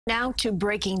Now to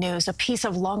breaking news. A piece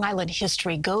of Long Island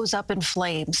history goes up in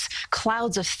flames.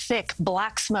 Clouds of thick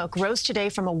black smoke rose today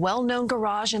from a well-known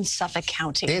garage in Suffolk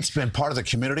County. It's been part of the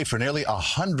community for nearly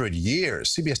 100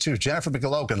 years. CBS 2's Jennifer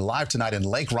McLogan live tonight in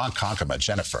Lake Ronkonkoma.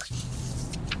 Jennifer.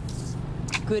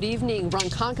 Good evening.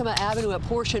 Ronkonkoma Avenue at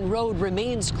Portion Road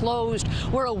remains closed,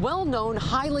 where a well-known,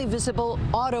 highly visible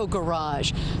auto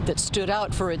garage that stood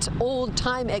out for its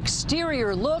old-time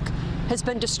exterior look has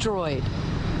been destroyed.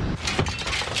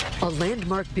 A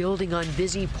landmark building on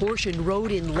busy Portion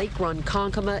Road in Lake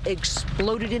Ronkonkoma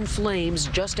exploded in flames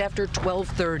just after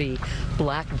 12:30.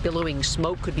 Black billowing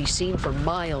smoke could be seen for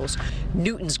miles.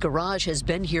 Newton's garage has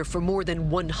been here for more than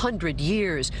 100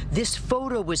 years. This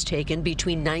photo was taken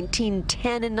between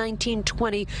 1910 and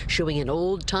 1920, showing an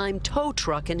old-time tow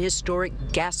truck and historic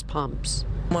gas pumps.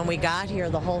 When we got here,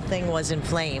 the whole thing was in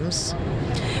flames,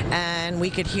 and we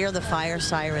could hear the fire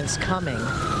sirens coming,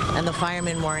 and the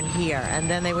firemen weren't here, and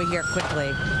then they were here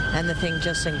quickly, and the thing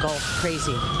just engulfed.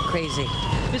 Crazy, crazy.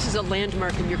 This is a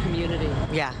landmark in your community.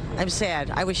 Yeah, I'm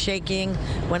sad. I was shaking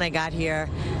when I got here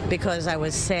because I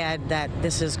was sad that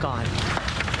this is gone.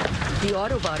 The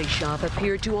auto body shop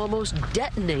appeared to almost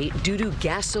detonate due to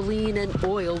gasoline and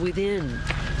oil within.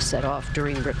 Set off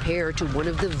during repair to one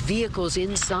of the vehicles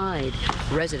inside.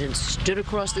 Residents stood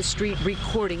across the street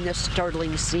recording the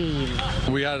startling scene.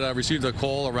 We had received a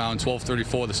call around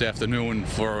 12:34 this afternoon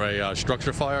for a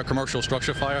structure fire, commercial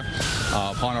structure fire.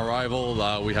 Upon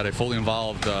arrival, we had a fully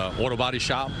involved auto body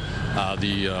shop.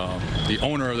 The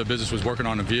owner of the business was working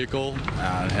on a vehicle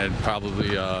and had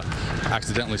probably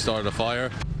accidentally started a fire.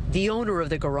 The owner of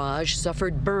the garage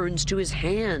suffered burns to his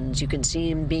hands. You can see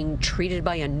him being treated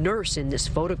by a nurse in this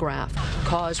photograph,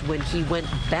 caused when he went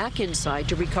back inside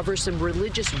to recover some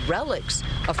religious relics,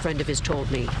 a friend of his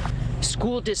told me.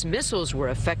 School dismissals were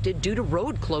affected due to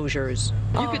road closures.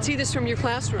 You could see this from your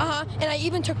classroom. And I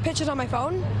even took pictures on my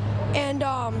phone, and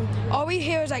all we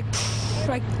hear is like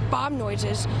bomb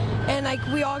noises, and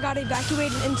we all got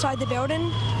evacuated inside the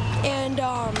building, and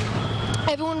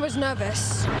everyone was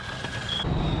nervous.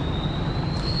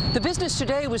 The business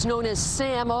today was known as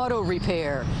Sam Auto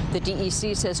Repair. The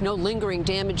DEC says no lingering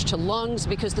damage to lungs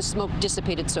because the smoke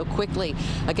dissipated so quickly.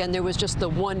 Again, there was just the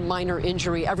one minor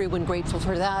injury. Everyone grateful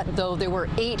for that, though there were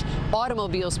 8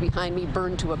 automobiles behind me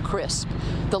burned to a crisp.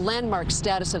 The landmark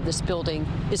status of this building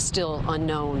is still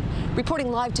unknown. Reporting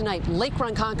live tonight, Lake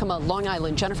Ronkonkoma, Long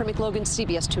Island, Jennifer McLogan,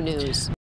 CBS 2 News.